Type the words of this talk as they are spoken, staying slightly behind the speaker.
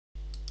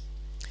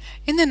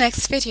In the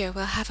next video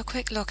we'll have a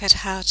quick look at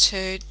how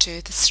to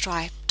do the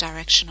stripe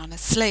direction on a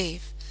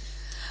sleeve.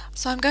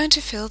 So I'm going to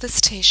fill this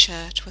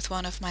t-shirt with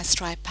one of my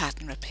stripe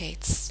pattern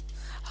repeats.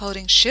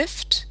 Holding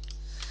shift,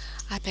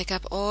 I pick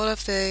up all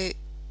of the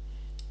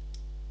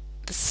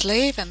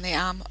sleeve and the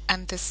arm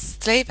and the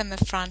sleeve and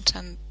the front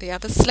and the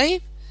other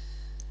sleeve.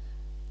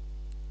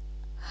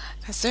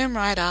 If I zoom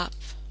right up,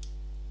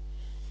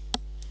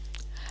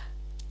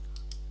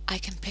 I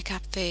can pick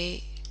up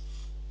the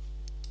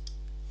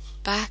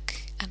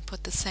back and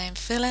put the same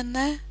fill in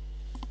there.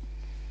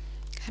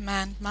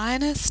 Command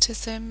minus to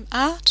zoom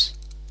out,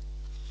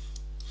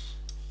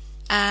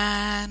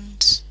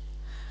 and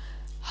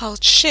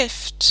hold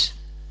shift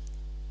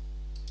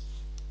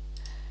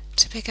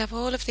to pick up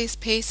all of these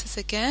pieces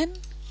again.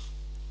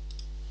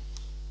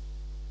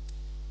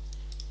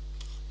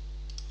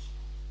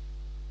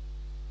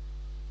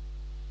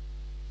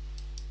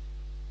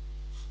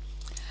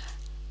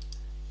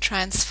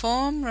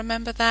 Transform,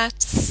 remember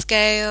that,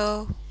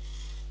 scale.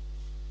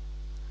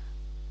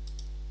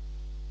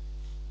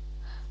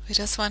 We're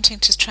just wanting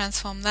to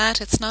transform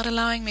that. It's not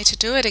allowing me to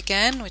do it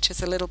again, which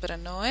is a little bit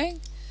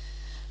annoying.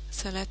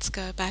 So let's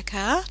go back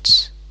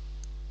out,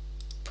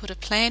 put a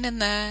plane in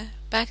there,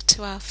 back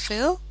to our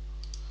fill,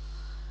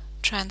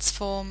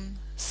 transform,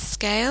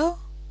 scale,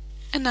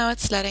 and now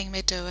it's letting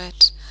me do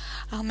it.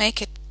 I'll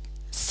make it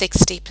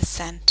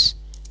 60%.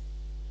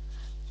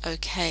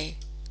 Okay.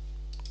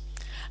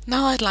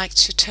 Now I'd like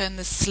to turn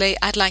the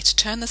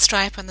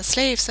stripe on the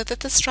sleeve so that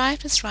the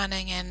stripe is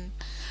running in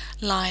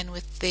line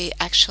with the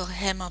actual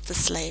hem of the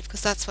sleeve,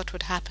 because that's what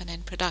would happen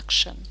in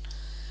production.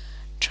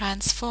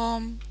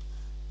 Transform,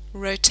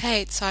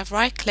 rotate. So I've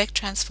right-clicked,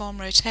 transform,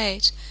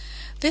 rotate.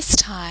 This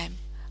time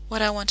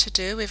what I want to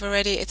do,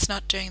 it's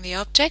not doing the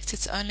object,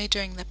 it's only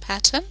doing the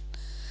pattern,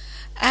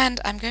 and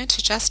I'm going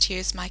to just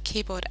use my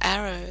keyboard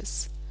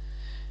arrows.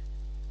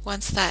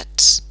 Once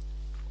the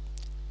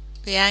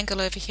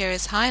angle over here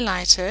is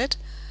highlighted,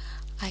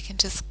 I can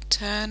just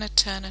turn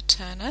it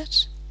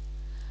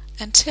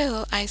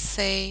until I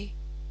see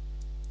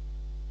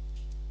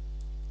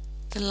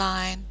the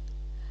line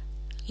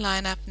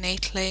up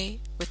neatly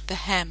with the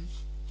hem.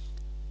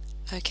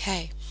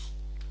 Okay.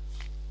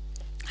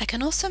 I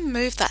can also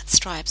move that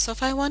stripe. So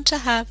if I want to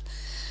have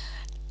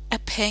a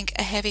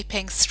heavy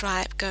pink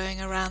stripe going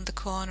around the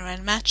corner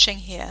and matching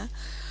here,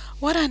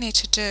 what I need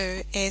to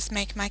do is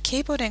make my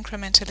keyboard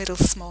increment a little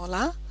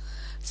smaller.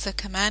 So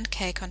Command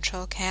K,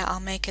 Control K,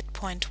 I'll make it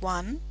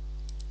 0.1.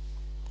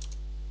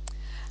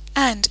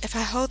 And if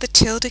I hold the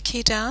tilde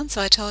key down,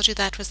 so I told you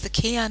that was the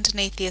key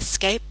underneath the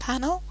escape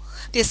panel,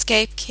 the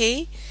escape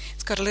key,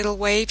 it's got a little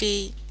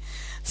wavy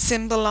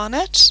symbol on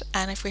it,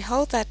 and if we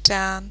hold that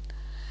down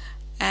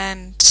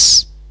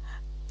and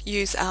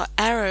use our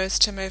arrows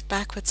to move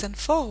backwards and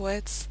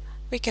forwards,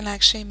 we can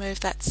actually move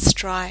that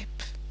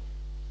stripe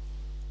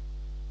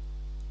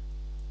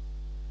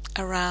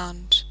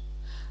around.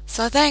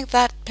 So I think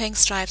that pink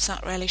stripe's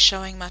not really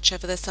showing much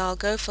over there, so I'll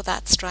go for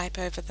that stripe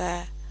over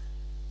there.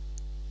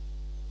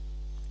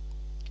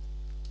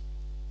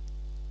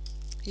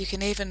 You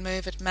can even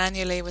move it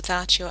manually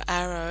without your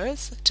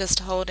arrows, just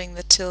holding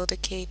the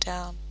tilde key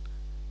down.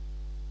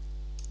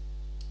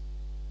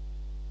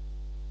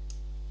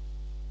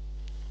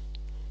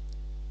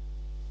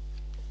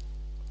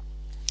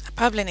 I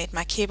probably need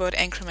my keyboard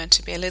increment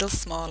to be a little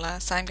smaller,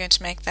 so I'm going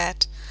to make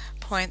that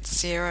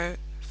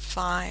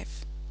 0.05.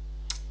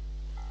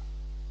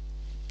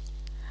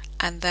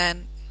 And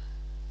then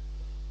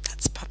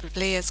that's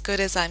probably as good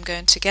as I'm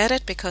going to get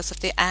it because of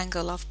the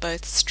angle of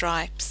both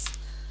stripes.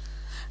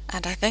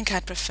 And I think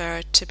I'd prefer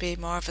it to be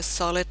more of a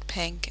solid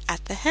pink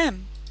at the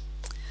hem.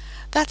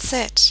 That's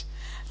it.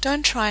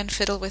 Don't try and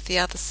fiddle with the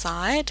other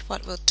side.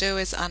 What we'll do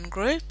is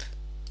ungroup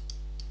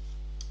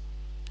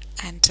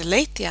and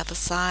delete the other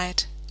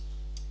side.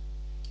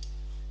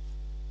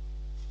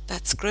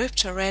 That's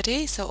grouped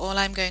already, so all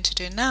I'm going to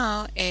do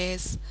now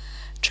is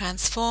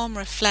transform,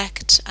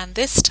 reflect, and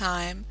this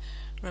time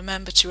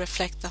remember to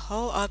reflect the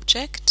whole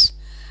object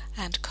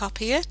and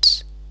copy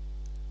it.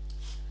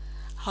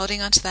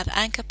 Holding onto that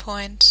anchor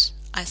point,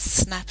 I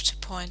snap to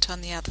point on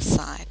the other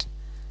side.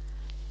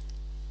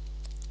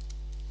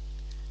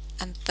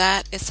 And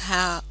that is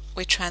how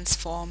we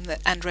transform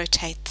and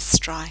rotate the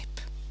stripe.